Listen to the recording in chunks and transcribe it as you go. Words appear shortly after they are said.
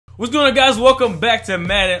What's going on, guys? Welcome back to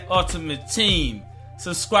Madden Ultimate Team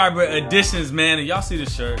subscriber editions, man. And y'all see the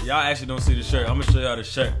shirt. Y'all actually don't see the shirt. I'm gonna show y'all the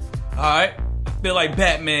shirt. Alright? I feel like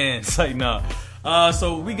Batman. It's like, nah.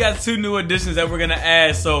 So we got 2 new additions that we're gonna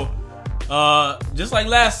add. So just like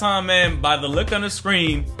last time, man, by the look on the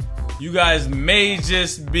screen, you guys may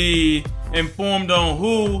just be informed on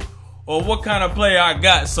who or what kind of player I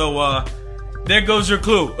got. So there goes your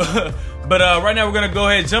clue. But right now we're gonna go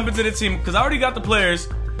ahead and jump into the team because I already got the players.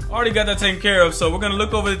 Already got that taken care of. So we're gonna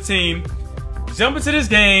look over the team, jump into this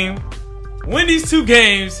game, win these 2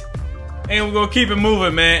 games, and we're gonna keep it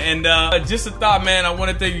moving, man. And just a thought, man, I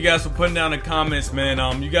want to thank you guys for putting down the comments,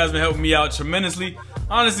 man. You guys been helping me out tremendously.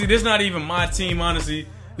 Honestly, this is not even my team. Honestly,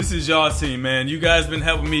 this is y'all team, man. You guys been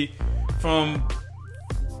helping me from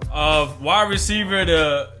wide receiver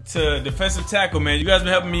to defensive tackle, man. You guys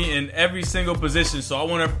been helping me in every single position. So I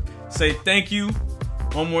want to say thank you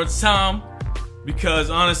one more time, because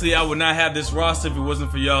honestly, I would not have this roster if it wasn't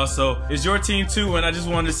for y'all. So it's your team too, and I just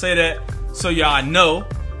wanted to say that so y'all know.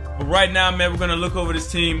 But right now, man, we're gonna look over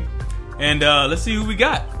this team and let's see who we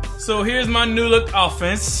got. So here's my new look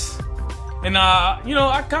offense, and you know,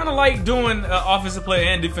 I kind of like doing offensive player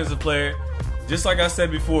and defensive player, just like I said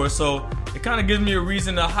before. So it kind of gives me a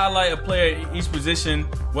reason to highlight a player at each position,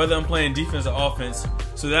 whether I'm playing defense or offense.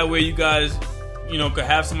 So that way, you guys, you know, could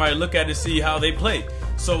have somebody look at it to see how they play.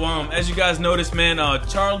 So as you guys noticed, man,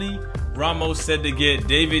 Charlie Ramos said to get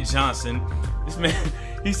David Johnson. This man,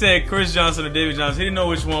 he said Chris Johnson or David Johnson. He didn't know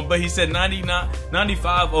which one, but he said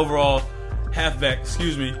 95 overall halfback,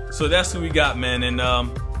 excuse me. So that's who we got, man. And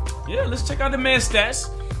yeah, let's check out the man's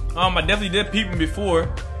stats. I definitely did peep him before.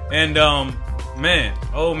 And man,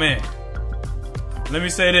 oh man, let me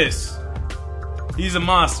say this. He's a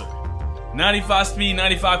monster. 95 speed,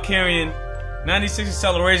 95 carrying, 96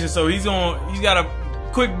 acceleration. So he's got a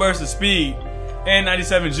quick burst of speed and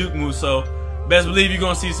 97 juke move, so best believe you're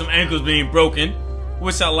gonna see some ankles being broken,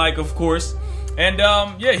 which I like, of course. And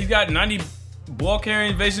yeah, he's got 90 ball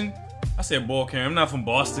carrying vision. I said ball carrying, I'm not from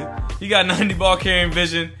Boston. He got 90 ball carrying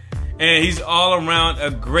vision, and he's all around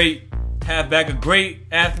a great halfback, a great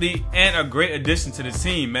athlete, and a great addition to the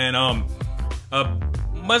team, man. A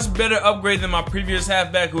much better upgrade than my previous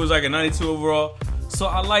halfback, who was like a 92 overall. So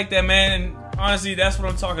I like that, man. And honestly, that's what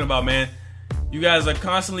I'm talking about, man. You guys are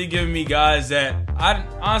constantly giving me guys that I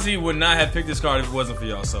honestly would not have picked this card if it wasn't for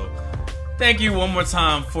y'all. So thank you one more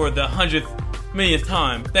time for the 100th millionth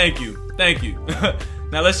time. Thank you. Thank you.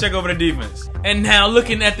 Now let's check over the defense. And now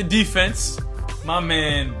looking at the defense, my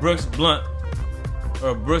man Brooks Blunt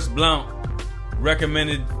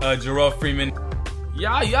recommended Jarrell Freeman.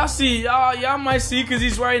 Y'all see, y'all might see, because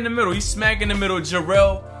he's right in the middle. He's smack in the middle.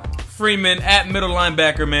 Jarrell Freeman at middle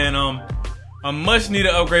linebacker, man. A much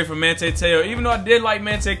needed upgrade from Manti Te'o. Even though I did like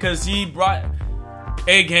Manti because he brought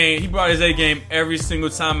A-game. He brought his A-game every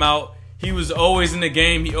single time out. He was always in the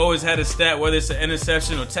game. He always had a stat, whether it's an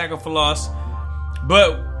interception or tackle for loss.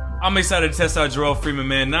 But I'm excited to test out Jarrell Freeman,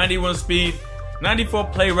 man. 91 speed, 94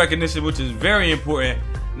 play recognition, which is very important.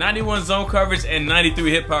 91 zone coverage, and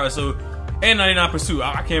 93 hit power. So, and 99 pursuit.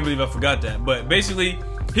 I can't believe I forgot that. But basically,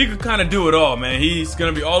 he could kind of do it all, man. He's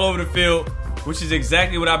going to be all over the field, which is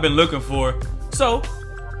exactly what I've been looking for. So,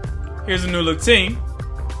 here's a new look team.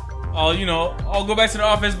 I'll go back to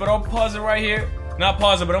the offense, but I'll pause it right here. Not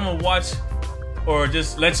pause it, but I'm going to watch or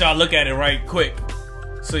just let y'all look at it right quick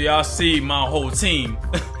so y'all see my whole team.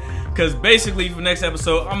 Because basically, for next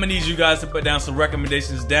episode, I'm going to need you guys to put down some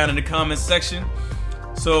recommendations down in the comments section.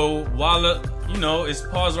 So, while, it's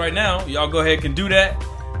paused right now, y'all go ahead and do that.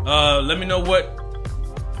 Let me know what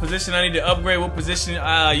position I need to upgrade, what position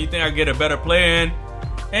you think I get a better player in,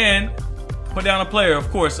 and put down a player. Of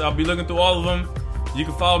course, I'll be looking through all of them. You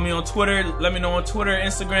can follow me on Twitter. Let me know on Twitter,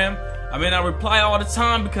 Instagram. I may not reply all the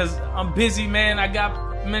time because I'm busy, man. I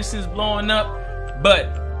got mentions blowing up, but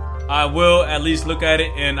I will at least look at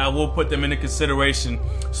it and I will put them into consideration.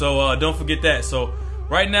 So don't forget that. So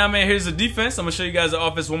right now, man, here's the defense. I'm gonna show you guys the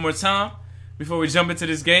offense one more time before we jump into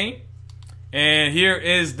this game. And here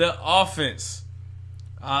is the offense.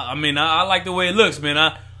 I like the way it looks,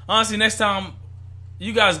 man. Honestly, next time,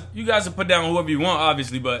 you guys will put down whoever you want,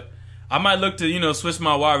 obviously, but I might look to, switch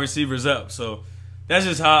my wide receivers up. So that's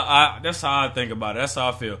just how I think about it. That's how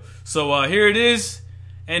I feel. So here it is,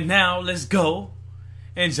 and now let's go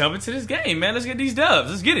and jump into this game, man. Let's get these dubs.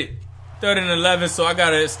 Let's get it. 3rd and 11. So I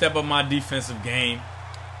gotta step up my defensive game.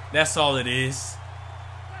 That's all it is.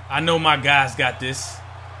 I know my guys got this.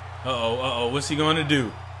 What's he gonna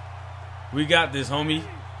do? We got this, homie.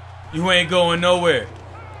 You ain't going nowhere.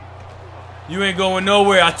 You ain't going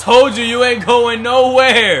nowhere. I told you, you ain't going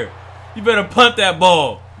nowhere. You better punt that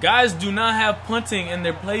ball. Guys do not have punting in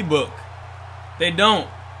their playbook. They don't.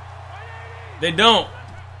 They don't.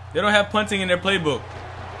 They don't have punting in their playbook.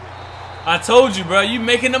 I told you, bro. You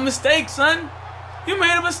making a mistake, son. You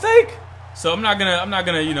made a mistake. So I'm not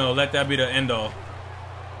gonna, you know, let that be the end all.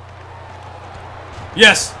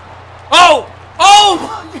 Yes. Oh! Oh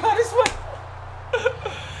my God!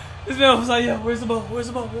 This man was like, yo, where's the ball? Where's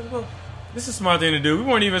the ball? Where's the ball? This is a smart thing to do. We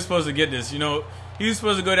weren't even supposed to get this, you know. He was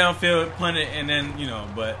supposed to go downfield, punt it, and then, you know,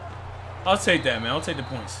 but I'll take that, man. I'll take the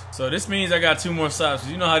points. So this means I got 2 more stops.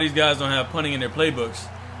 You know how these guys don't have punting in their playbooks.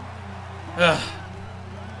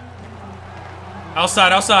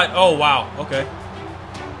 Outside, outside. Oh, wow. Okay.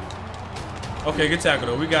 Okay, good tackle,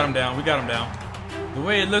 though. We got him down. We got him down. The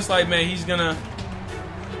way it looks like, man, he's gonna...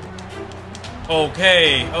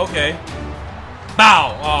 Okay, okay.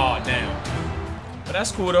 Bow! Oh, damn. But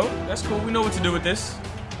that's cool, though. That's cool. We know what to do with this.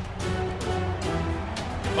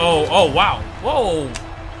 Oh, oh, wow. Whoa.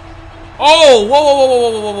 Oh, whoa, whoa, whoa,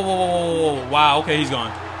 whoa, whoa, whoa, whoa, whoa, whoa. Wow, okay, he's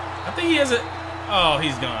gone. I think he has a... Oh,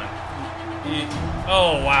 he's gone.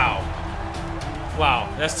 Oh, wow.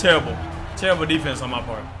 Wow, that's terrible. Terrible defense on my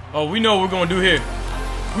part. Oh, we know what we're going to do here.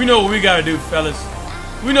 We know what we got to do, fellas.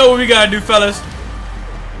 We know what we got to do, fellas.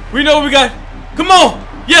 We know what we got... Come on!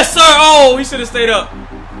 Yes, sir! Oh, he should have stayed up.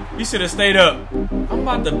 He should have stayed up. I'm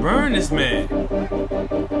about to burn this man.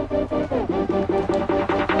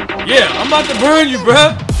 Yeah, I'm about to burn you,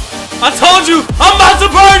 bruh. I told you, I'm about to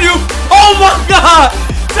burn you. Oh my God!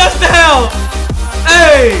 Touchdown!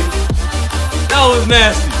 Hey! That was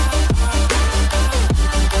nasty.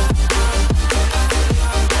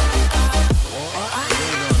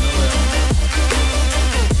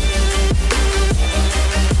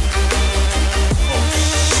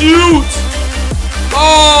 Shoot!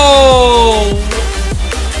 Oh!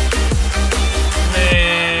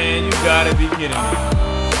 Man, you gotta be kidding me.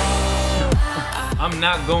 I'm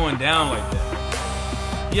not going down like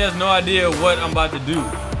that. He has no idea what I'm about to do.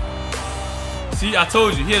 See, I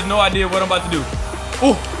told you, he has no idea what I'm about to do.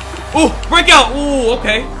 Ooh! Ooh! Break out! Ooh,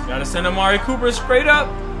 okay. Gotta send Amari Cooper straight up.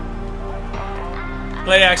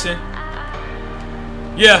 Play action.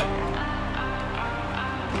 Yeah.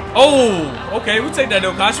 Oh, okay, we'll take that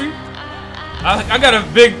though, Country. I got a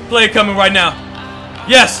big play coming right now.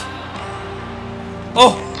 Yes.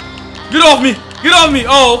 Oh, get off me. Get off me.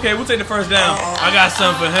 Oh, okay, we'll take the first down. I got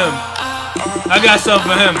something for him. I got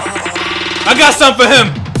something for him. I got something for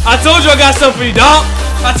him. I told you I got something for you, dog.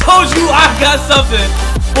 I told you I got something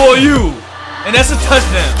for you. And that's a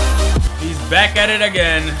touchdown. He's back at it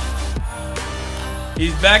again.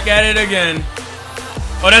 He's back at it again.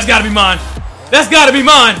 Oh, that's got to be mine. That's got to be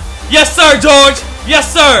mine. Yes, sir, George.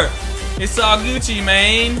 Yes, sir. It's all Gucci,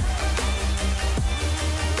 man.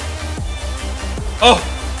 Oh.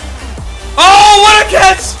 Oh, what a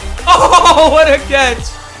catch. Oh, what a catch.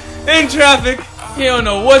 In traffic. He don't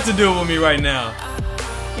know what to do with me right now.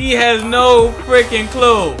 He has no freaking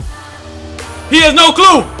clue. He has no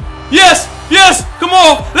clue. Yes. Yes. Come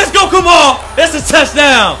on. Let's go, Kamar. That's a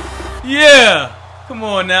touchdown. Yeah. Come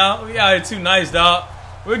on now. We out here too nice, dog.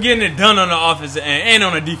 We're getting it done on the offensive end and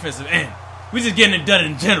on the defensive end. We're just getting it done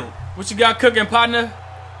in general. What you got cooking, partner?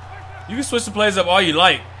 You can switch the plays up all you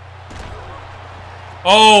like.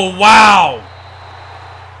 Oh, wow.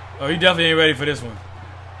 Oh, he definitely ain't ready for this one.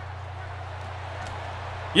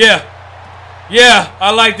 Yeah. Yeah,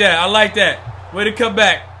 I like that. I like that. Way to come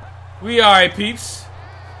back. We all right, peeps.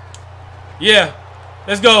 Yeah.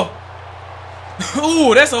 Let's go.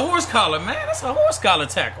 Ooh, that's a horse collar, man. That's a horse collar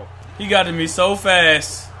tackle. He got to me so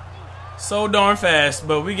fast. So darn fast.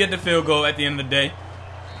 But we get the field goal at the end of the day.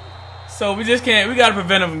 So we just can't. We got to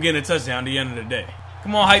prevent him from getting a touchdown at the end of the day.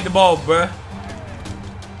 Come on, hike the ball, bruh.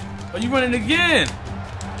 Oh, you running again.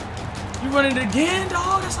 You running again,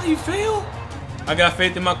 dog? That's how you feel? I got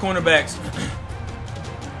faith in my cornerbacks.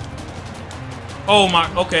 Oh,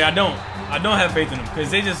 my. Okay, I don't. I don't have faith in them because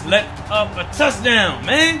they just let up a touchdown,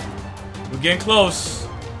 man. We're getting close.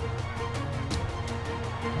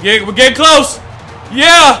 We're getting close.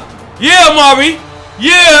 Yeah. Yeah, Mari.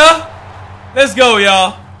 Yeah. Let's go,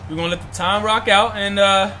 y'all. We're going to let the time rock out. And,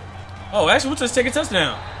 oh, actually, we'll just take a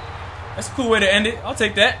touchdown. That's a cool way to end it. I'll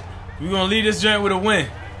take that. We're going to lead this joint with a win.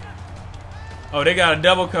 Oh, they got to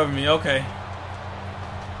double cover me. Okay.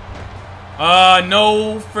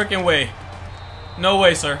 No freaking way. No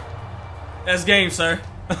way, sir. That's game, sir.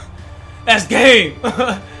 That's game.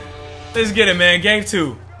 Let's get it, man. Game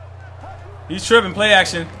 2. He's tripping. Play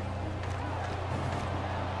action.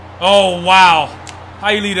 Oh, wow. How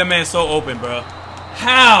you leave that man so open, bro?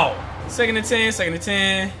 How? 2nd and 10. 2nd and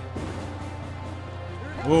 10.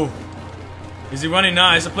 Whoa. Is he running?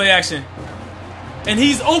 Nah, it's a play action. And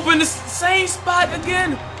he's open the same spot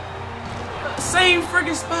again. Same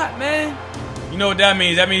freaking spot, man. You know what that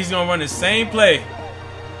means? That means he's gonna run the same play.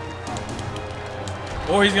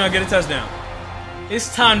 Or he's gonna get a touchdown.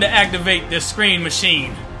 It's time to activate the screen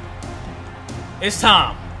machine. It's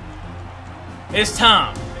time. It's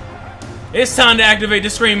time. It's time to activate the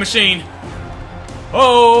screen machine.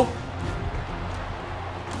 Oh.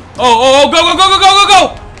 Oh, go, go, go, go, go, go,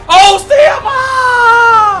 go! Oh, Steve!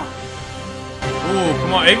 Ah! Ooh,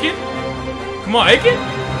 come on, Aiken. Come on, Aiken.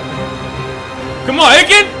 Come on,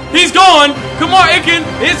 Aiken. He's gone. Come on, Aiken.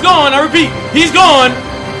 It's gone. I repeat, he's gone.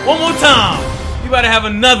 One more time. You about to have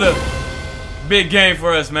another big game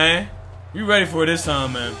for us, man. You ready for it this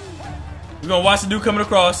time, man. We're gonna watch the dude coming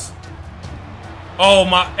across. Oh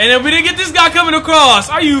my, and then we didn't get this guy coming across.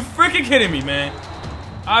 Are you freaking kidding me, man?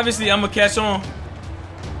 Obviously, I'm gonna catch on.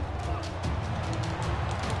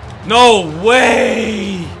 No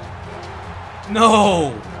way!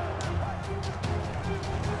 No!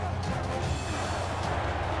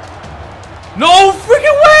 No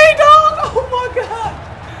freaking way, dog! Oh my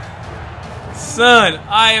god! Son,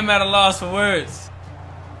 I am at a loss for words.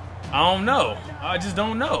 I don't know. I just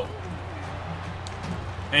don't know.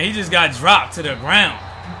 And he just got dropped to the ground.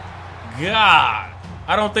 God.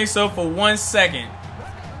 I don't think so for 1 second.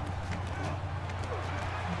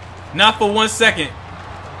 Not for 1 second.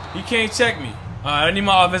 You can't check me. Alright, I need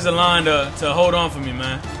my offensive line to hold on for me,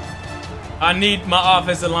 man. I need my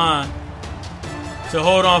offensive line to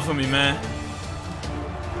hold on for me, man.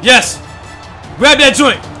 Yes! Grab that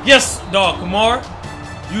joint! Yes, dog. Kamar,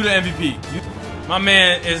 you the MVP. My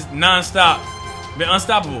man is non-stop. Been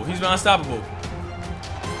unstoppable. He's been unstoppable.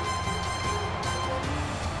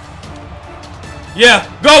 Yeah.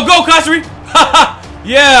 Go, go, Kashri!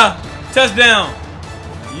 Yeah. Touchdown.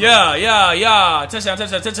 Yeah, yeah, yeah. Touchdown,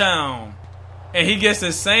 touchdown, touchdown. And he gets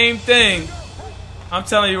the same thing. I'm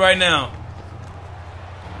telling you right now.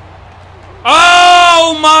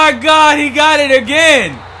 Oh my God, he got it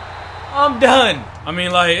again. I'm done. I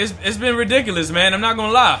mean, like, it's been ridiculous, man. I'm not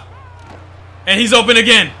gonna lie. And he's open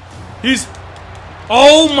again. He's...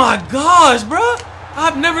 Oh my gosh, bro.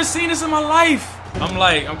 I've never seen this in my life.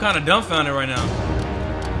 I'm kind of dumbfounded right now.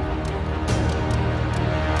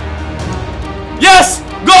 Yes!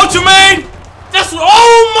 Go, Jermaine! That's...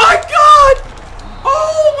 Oh my God!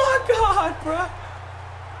 Oh my God, bro.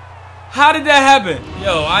 How did that happen?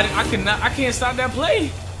 Yo, I can't stop that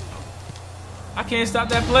play. I can't stop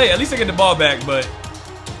that play. At least I get the ball back, but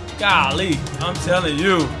golly, I'm telling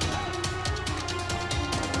you.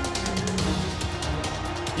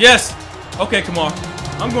 Yes. Okay, come on.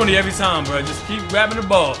 I'm going to you every time, bro. Just keep grabbing the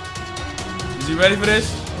ball. Is he ready for this?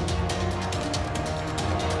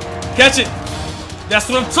 Catch it. That's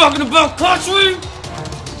what I'm talking about, country.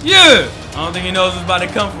 Yeah. I don't think he knows what's about to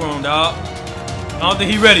come for him, dog. I don't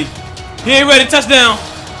think he's ready. He ain't ready. Touchdown.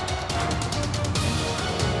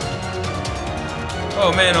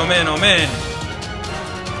 Oh, man, oh, man, oh, man.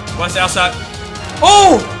 Watch the outside.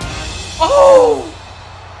 Oh! Oh!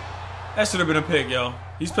 That should have been a pick, yo.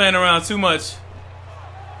 He's playing around too much.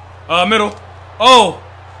 Middle. Oh!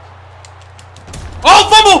 Oh,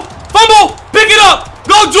 fumble! Fumble! Pick it up!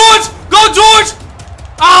 Go, George! Go, George!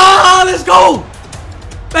 Ah, let's go!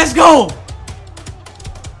 Let's go!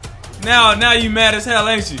 Now you mad as hell,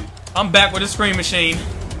 ain't you? I'm back with a screen machine.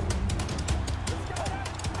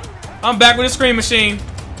 I'm back with a screen machine.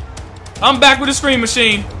 I'm back with a screen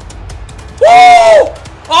machine. Woo!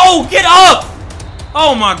 Oh, get up!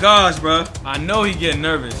 Oh my gosh, bro. I know he getting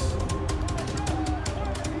nervous.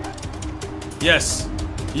 Yes.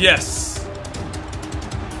 Yes.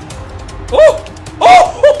 Oh!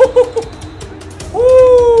 Oh!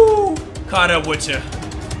 Woo! Caught up with you.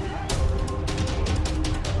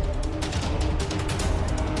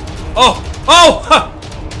 Oh! Oh! Huh.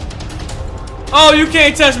 Oh, you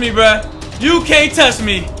can't touch me, bruh. You can't touch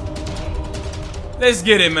me. Let's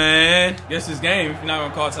get it, man. Guess this game, if you're not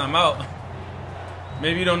gonna call timeout.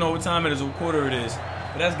 Maybe you don't know what time it is or what quarter it is.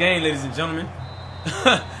 But that's game, ladies and gentlemen.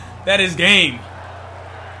 That is game.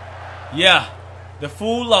 Yeah. The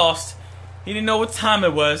fool lost. He didn't know what time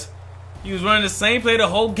it was. He was running the same play the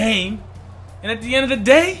whole game. And at the end of the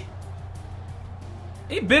day,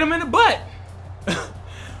 he bit him in the butt.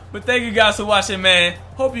 But thank you guys for watching, man.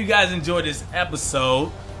 Hope you guys enjoyed this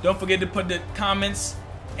episode. Don't forget to put the comments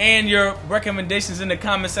and your recommendations in the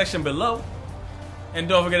comment section below. And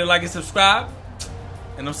don't forget to like and subscribe.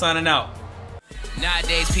 And I'm signing out.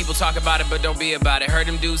 Nowadays, people talk about it, but don't be about it. Heard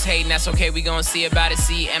them dudes hating, that's okay, we gon' see about it.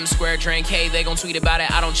 C, M square, drain K, they gon' tweet about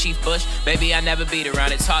it. I don't Chief Bush, baby, I never beat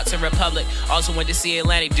around it. Talks in Republic, also went to see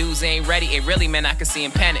Atlantic. Dudes ain't ready, it really, man, I can see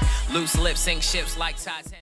him panic. Loose lips, sink ships like Titanic.